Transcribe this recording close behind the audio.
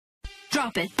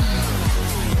Drop it.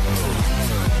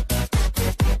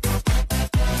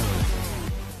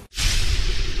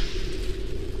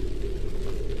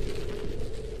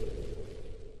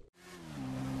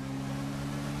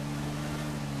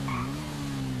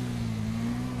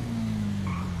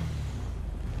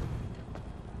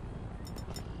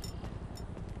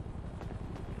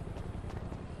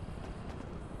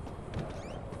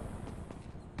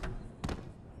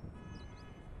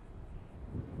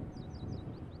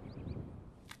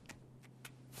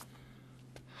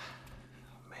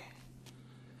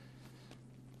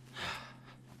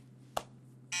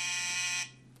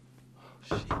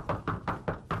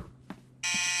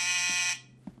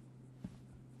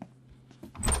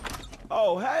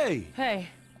 Oh, hey. Hey.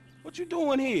 What you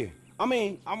doing here? I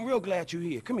mean, I'm real glad you're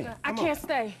here. Come here. I can't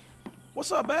stay.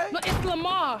 What's up, babe? No, it's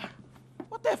Lamar.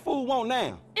 What that fool want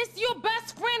now? It's your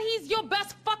best friend. He's your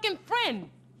best fucking friend.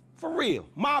 For real.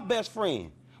 My best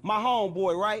friend. My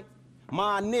homeboy, right?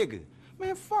 My nigga.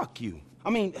 Man, fuck you. I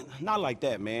mean, not like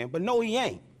that, man. But no, he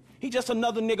ain't. He just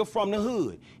another nigga from the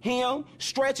hood. Him,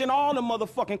 Stretch, and all the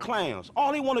motherfucking clowns.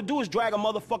 All he wanna do is drag a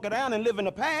motherfucker down and live in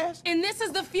the past. And this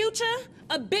is the future?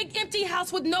 A big empty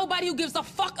house with nobody who gives a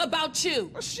fuck about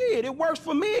you. Well, shit, it works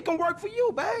for me, it can work for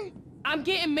you, babe. I'm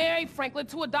getting married, Franklin,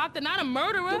 to a doctor, not a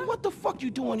murderer. Then what the fuck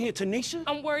you doing here, Tanisha?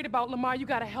 I'm worried about Lamar. You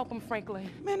gotta help him, Franklin.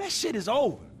 Man, that shit is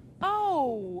over.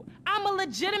 Oh, I'm a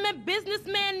legitimate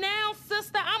businessman now,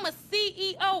 sister. I'm a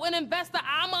CEO, an investor.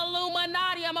 I'm a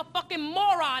Illuminati. I'm a fucking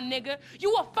moron, nigga.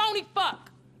 You a phony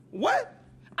fuck. What?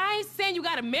 I ain't saying you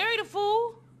gotta marry the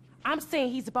fool. I'm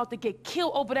saying he's about to get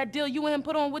killed over that deal you and him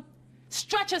put on with...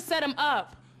 Stretcher set him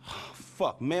up.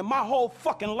 Fuck, man. My whole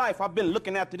fucking life I've been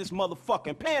looking after this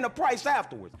motherfucker, paying the price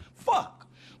afterwards. Fuck.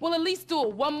 Well, at least do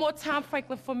it one more time,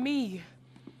 Franklin, for me.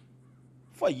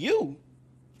 For you?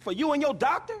 For you and your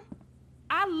doctor?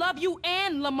 I love you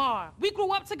and Lamar. We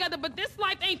grew up together, but this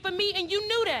life ain't for me, and you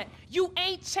knew that. You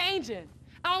ain't changing.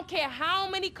 I don't care how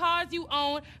many cars you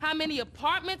own, how many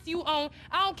apartments you own.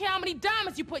 I don't care how many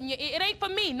diamonds you put in your ear. It ain't for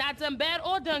me, not done bad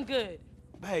or done good.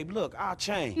 Babe, look, I'll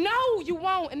change. No, you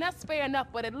won't, and that's fair enough,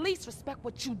 but at least respect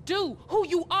what you do, who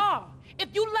you are. If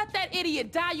you let that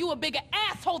idiot die, you a bigger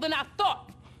asshole than I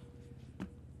thought.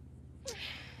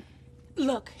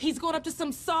 Look, he's going up to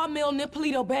some sawmill near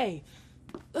Paleto Bay.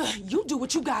 You do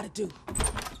what you gotta do.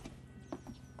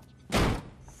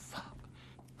 Fuck.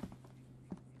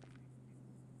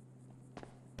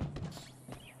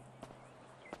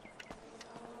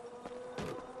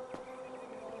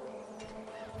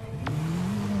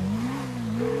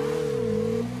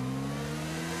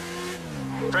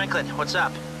 Franklin, what's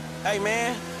up? Hey,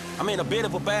 man, I'm in a bit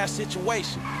of a bad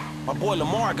situation. My boy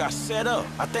Lamar got set up.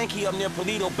 I think he up near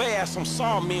Paleto Bay at some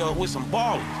sawmill with some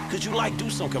Ballas. Could you, like, do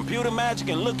some computer magic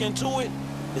and look into it?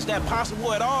 Is that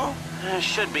possible at all?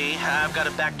 Should be. I've got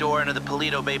a back door into the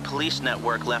Paleto Bay police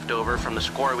network left over from the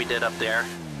score we did up there.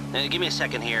 Give me a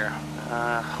second here.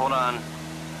 Hold on.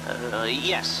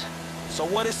 Yes. So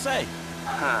what'd it say?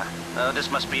 Huh.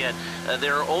 This must be it.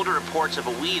 There are older reports of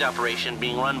a weed operation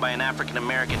being run by an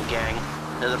African-American gang.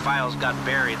 The files got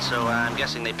buried, so I'm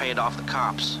guessing they paid off the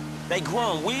cops. They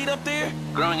growing weed up there?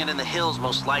 Growing it in the hills,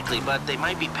 most likely, but they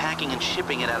might be packing and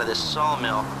shipping it out of this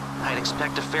sawmill. I'd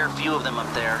expect a fair few of them up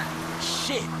there.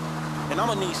 Shit. And I'm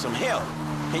gonna need some help.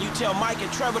 Can you tell Mike and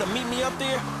Trevor to meet me up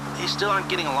there? They still aren't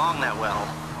getting along that well.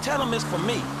 Tell them it's for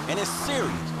me, and it's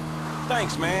serious.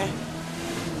 Thanks, man.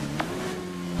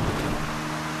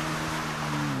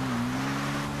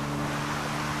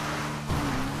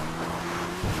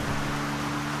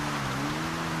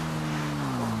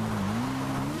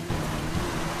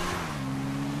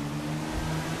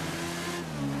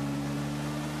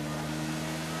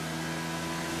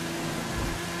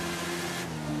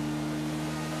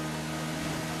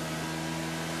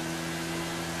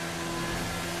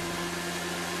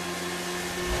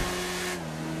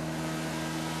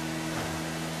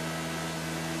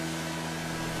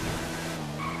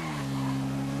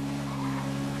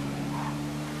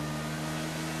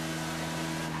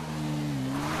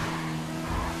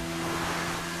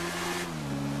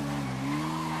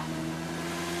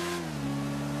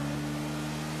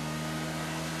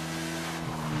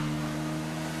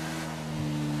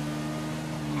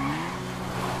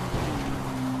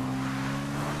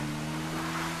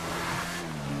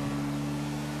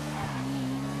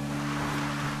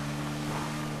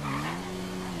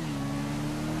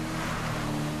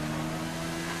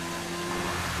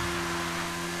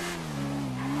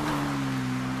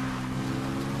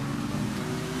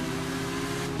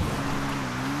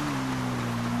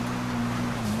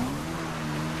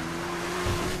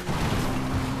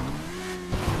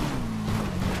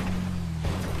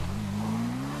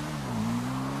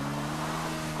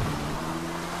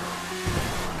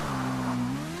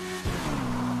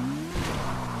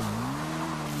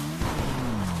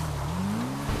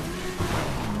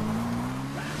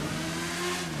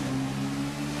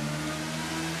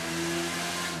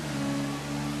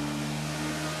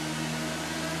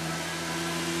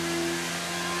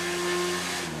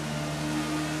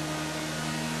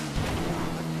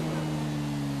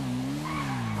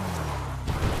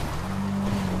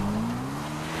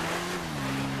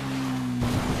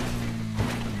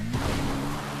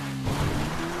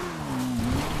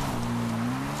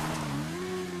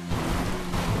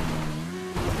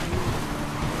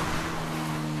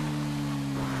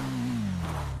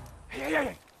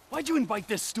 Why'd you invite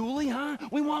this stoolie, huh?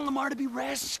 We want Lamar to be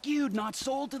rescued, not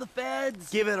sold to the feds.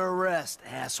 Give it a rest,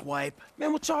 asswipe.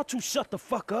 Man, would y'all two shut the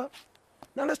fuck up?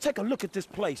 Now let's take a look at this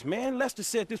place, man. Lester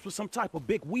said this was some type of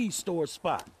big weed store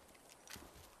spot.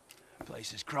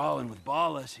 Place is crawling with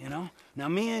Ballas, you know? Now,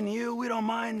 me and you, we don't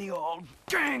mind the old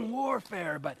gang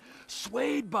warfare, but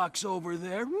Suede Buck's over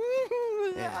there.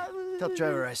 Yeah, tell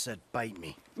Trevor I said bite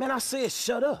me. Man, I said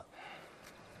shut up.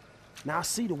 Now I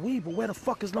see the weed, but where the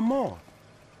fuck is Lamar?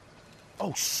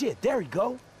 Oh shit, there he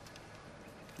go.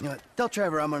 You know what? Tell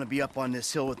Trevor I'm gonna be up on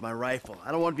this hill with my rifle.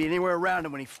 I don't want to be anywhere around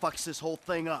him when he fucks this whole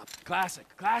thing up. Classic,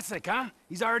 huh?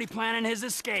 He's already planning his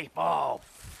escape. Oh,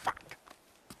 fuck.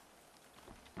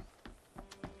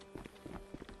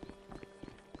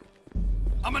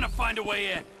 I'm gonna find a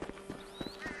way in.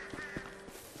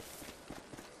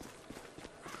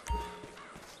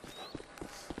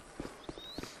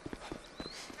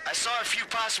 I saw a few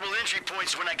possible entry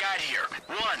points when I got here.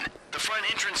 One, the front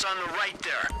entrance on the right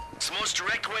there. It's the most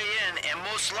direct way in and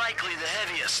most likely the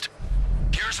heaviest.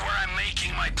 Here's where I'm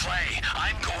making my play.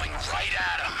 I'm going right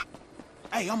at him.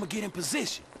 Hey, I'm gonna get in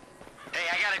position. Hey,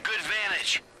 I got a good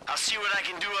vantage. I'll see what I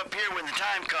can do up here when the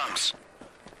time comes.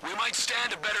 We might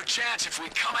stand a better chance if we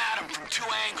come at him from two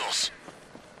angles.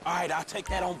 All right, I'll take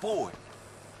that on board.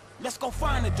 Let's go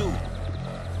find the dude.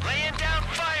 Laying down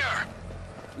fire!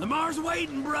 Lamar's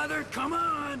waiting, brother. Come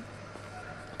on.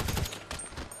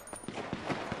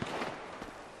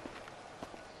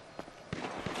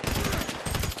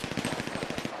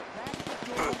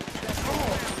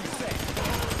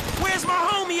 Where's my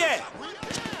homie at?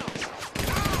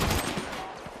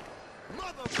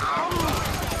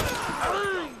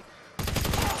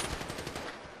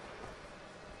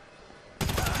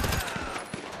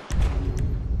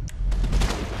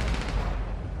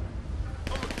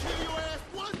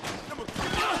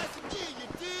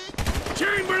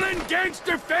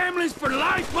 Gangster families for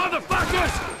life,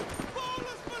 motherfuckers!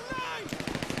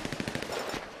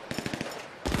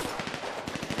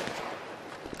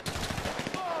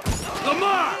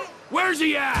 Lamar! Where's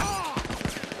he at?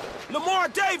 Lamar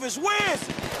Davis, where is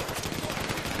he?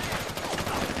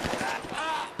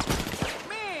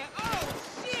 Man, oh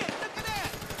shit, look at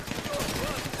that!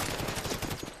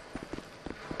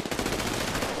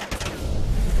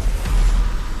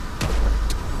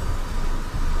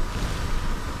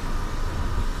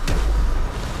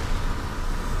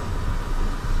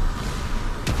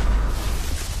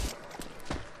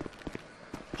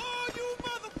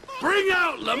 Bring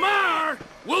out Lamar!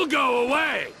 We'll go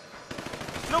away!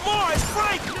 Lamar, it's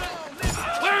Franklin!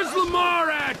 Where's Lamar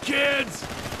at, kids?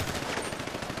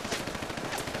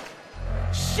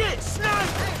 Shit,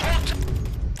 sniper!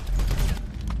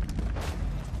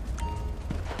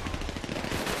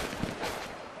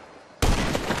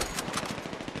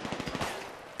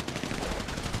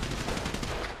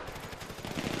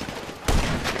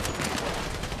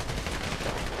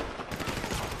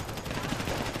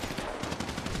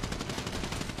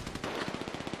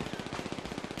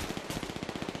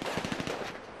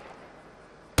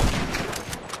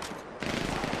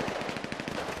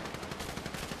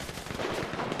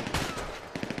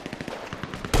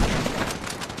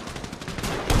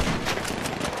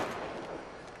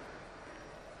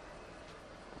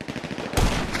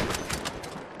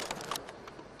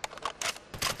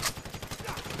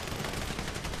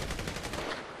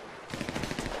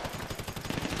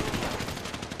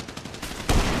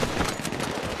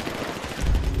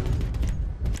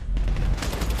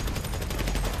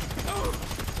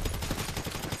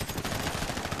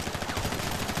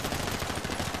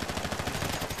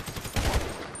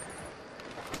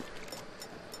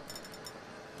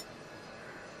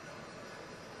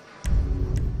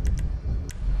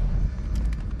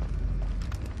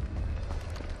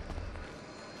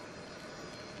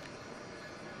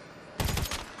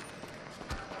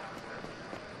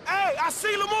 I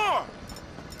see Lamar!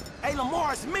 Hey,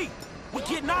 Lamar, it's me. We're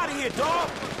getting out of here, dog.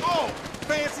 Oh,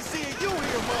 fancy seeing you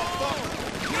here,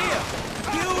 motherfucker. Yeah,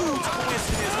 huge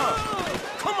coincidence, huh?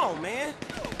 Come on, man.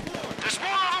 There's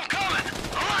more of them coming!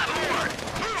 A lot more!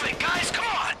 Move it, guys, come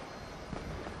on!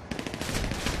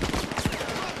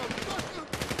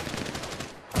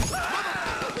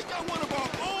 We got one of our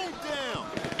own down.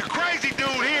 The crazy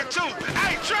dude here, too!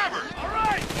 Hey, Trevor! All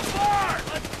right, Lamar,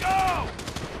 let's go!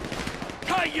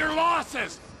 Cut your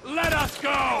losses! Let us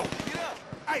go!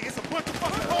 Hey, it's a bunch of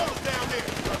fucking holes down there.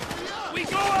 We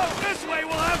go out this way,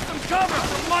 we'll have some cover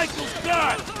from Michael's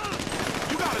gun!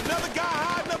 You got another guy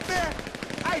hiding up there?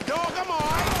 Hey, dog, I'm all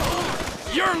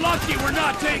right. You're lucky we're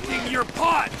not taking your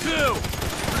pot, too!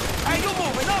 Hey, you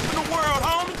moving up in the world,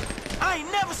 homie. I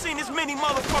ain't never seen this many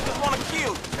motherfuckers want to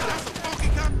kill you. That's a funky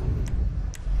guy.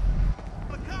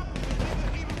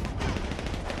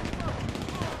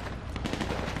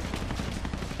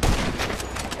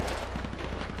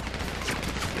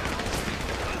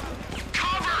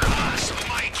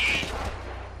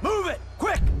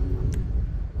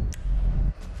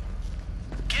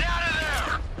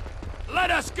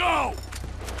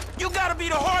 be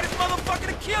the hardest motherfucker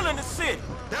to kill in the city.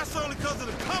 That's only because of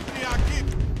the company I keep.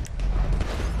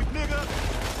 Nigga,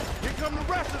 here come the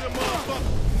rest of them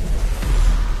motherfuckers.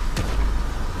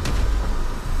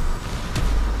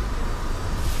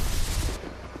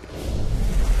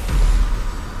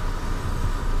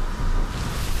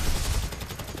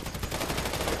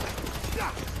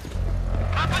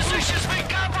 My position's been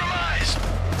compromised!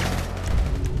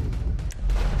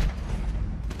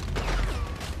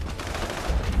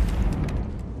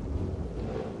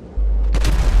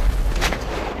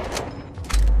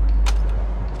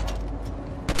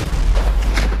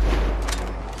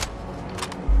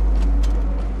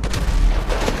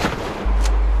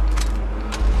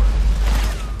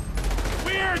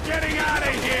 We're getting out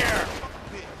of here!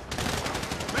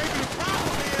 Maybe the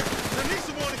problem is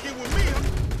Tanisha want to get with me,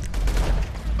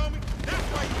 homie. That's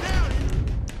why you down here.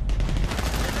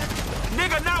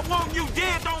 Nigga not wanting you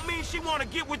dead don't mean she wanna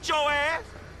get with your ass.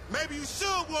 Maybe you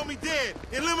should want me dead.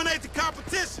 Eliminate the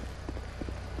competition.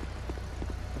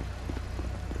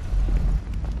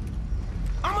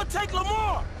 I'ma take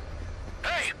Lamar.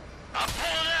 Hey, I'm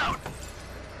pulling out!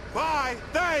 Bye,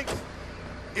 thanks.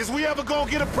 Is we ever gonna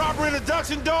get a proper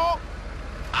introduction, dog?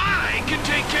 I can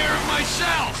take care of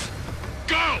myself!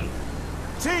 Go!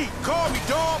 T, call me,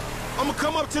 dog. I'm gonna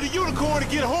come up to the Unicorn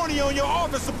and get horny on your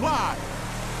office supply.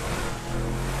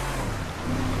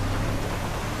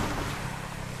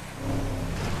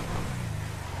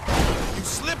 You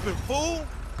slipping, fool.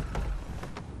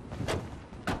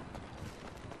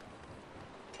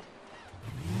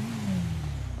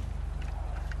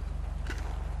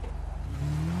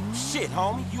 Shit,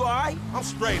 homie, you alright? I'm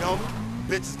straight, homie.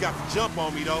 Bitches got the jump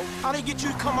on me, though. How they get you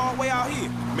to come all the way out here?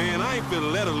 Man, I ain't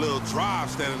finna let a little drive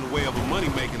stand in the way of a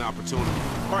money-making opportunity.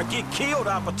 Or get killed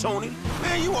opportunity?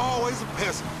 Man, you always a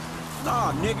pessimist.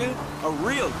 Nah, nigga, a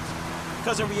realist.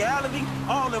 Cause in reality,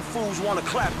 all them fools wanna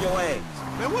clap your ass.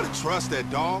 Man, what a trust that,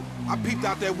 dog. I peeped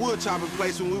out that wood chopping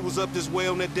place when we was up this way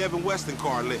on that Devin Weston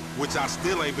car lit, which I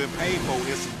still ain't been paid for,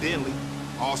 incidentally.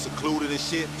 All secluded and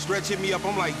shit. Stretch hit me up,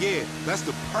 I'm like, yeah, that's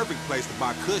the perfect place to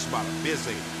buy kush by the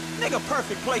busy. Nigga,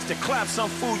 perfect place to clap some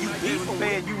fool you beefing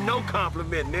with. You no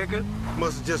compliment, nigga.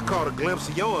 Must have just caught a glimpse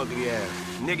of your ugly ass.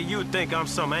 Nigga, you think I'm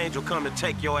some angel come to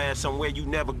take your ass somewhere you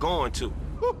never going to.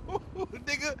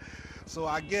 Nigga, so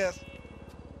I guess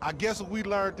what we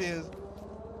learned is,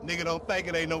 nigga don't think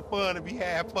it ain't no fun to be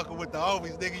half fucking with the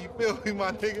homies, nigga, you feel me,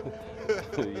 my nigga?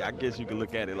 Yeah, I guess you can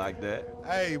look at it like that.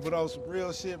 Hey, but on some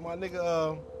real shit, my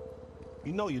nigga,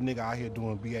 you know your nigga out here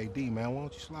doing BAD, man. Why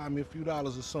don't you slide me a few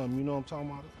dollars or something, you know what I'm talking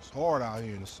about? It's hard out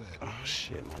here in the set. Oh,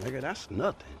 shit, my nigga, that's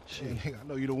nothing. Shit. Yeah, nigga, I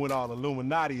know you done went all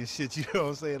Illuminati and shit, you know what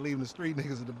I'm saying, leaving the street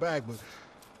niggas in the back, but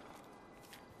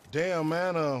damn,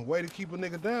 man, way to keep a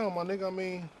nigga down, my nigga. I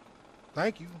mean,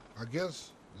 thank you, I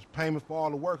guess. It's payment for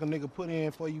all the work a nigga put in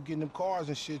for you getting them cars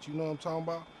and shit, you know what I'm talking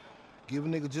about? Give a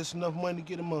nigga just enough money to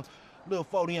get him a little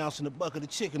 40 ounce in a bucket of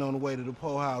chicken on the way to the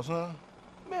po house, huh?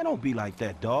 Man, don't be like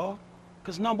that, dawg.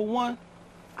 Cause number one,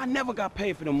 I never got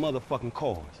paid for them motherfucking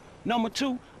cars. Number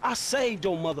two, I saved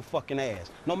your motherfucking ass.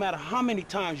 No matter how many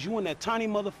times you and that tiny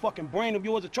motherfucking brain of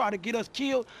yours have tried to get us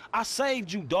killed, I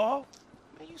saved you, dawg.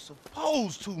 Man, you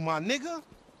supposed to, my nigga.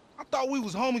 I thought we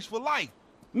was homies for life.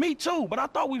 Me too, but I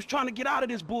thought we was trying to get out of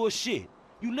this bullshit.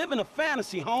 You live in a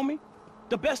fantasy, homie.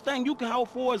 The best thing you can hope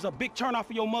for is a big turnout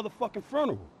for your motherfucking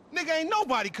funeral. Nigga, ain't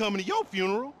nobody coming to your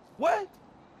funeral. What?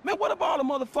 Man, what about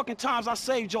all the motherfucking times I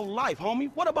saved your life, homie?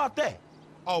 What about that?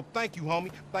 Oh, thank you,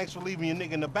 homie. Thanks for leaving your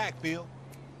nigga in the backfield.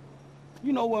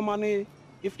 You know what, my nigga?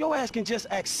 If your ass can just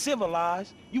act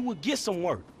civilized, you would get some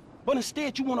work. But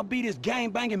instead, you want to be this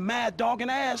gang-banging, mad-dogging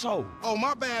asshole. Oh,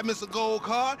 my bad, Mr. Gold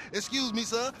Card. Excuse me,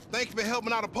 sir. Thank you for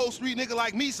helping out a post-street nigga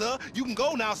like me, sir. You can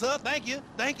go now, sir. Thank you.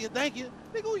 Thank you. Thank you.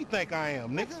 Nigga, who you think I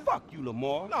am, nigga? Man, fuck you,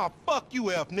 Lamar. Nah, fuck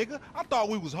you, F, nigga. I thought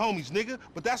we was homies, nigga.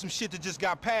 But that's some shit that just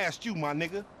got past you, my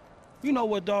nigga. You know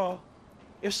what, dawg?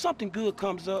 If something good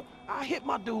comes up, I hit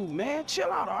my dude, man.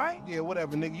 Chill out, all right? Yeah,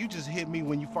 whatever, nigga. You just hit me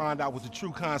when you find out what the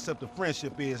true concept of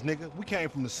friendship is, nigga. We came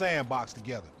from the sandbox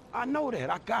together. I know that.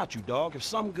 I got you, dog. If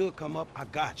something good come up, I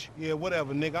got you. Yeah,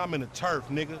 whatever, nigga. I'm in the turf,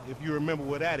 nigga, if you remember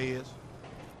where that is.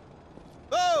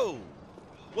 Oh!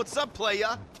 What's up,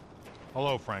 playa?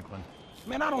 Hello, Franklin.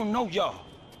 Man, I don't know y'all.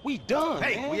 We done,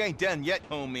 Hey, man. we ain't done yet,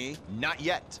 homie. Not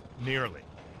yet. Nearly.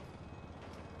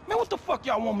 Man, what the fuck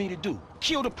y'all want me to do?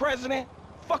 Kill the president?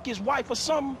 Fuck his wife or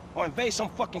something? Or invade some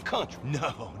fucking country?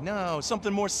 No,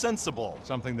 something more sensible.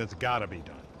 Something that's gotta be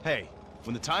done. Hey,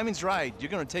 when the timing's right,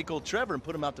 you're gonna take old Trevor and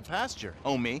put him out to pasture,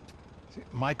 homie. See,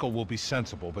 Michael will be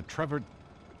sensible, but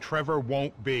Trevor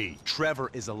won't be. Trevor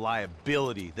is a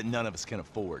liability that none of us can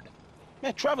afford.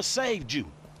 Man, Trevor saved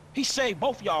you. He saved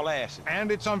both y'all asses.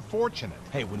 And it's unfortunate.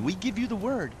 Hey, when we give you the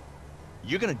word,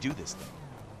 you're gonna do this thing.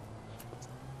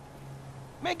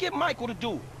 Man, get Michael to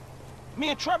do it. Me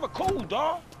and Trevor cool,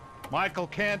 dawg. Michael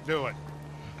can't do it.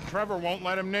 Trevor won't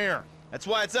let him near. That's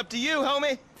why it's up to you,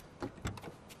 homie.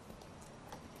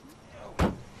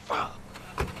 Fuck.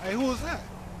 Hey, who is that?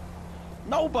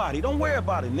 Nobody. Don't worry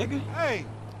about it, nigga. Hey!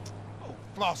 Oh,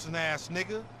 flossing ass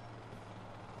nigga.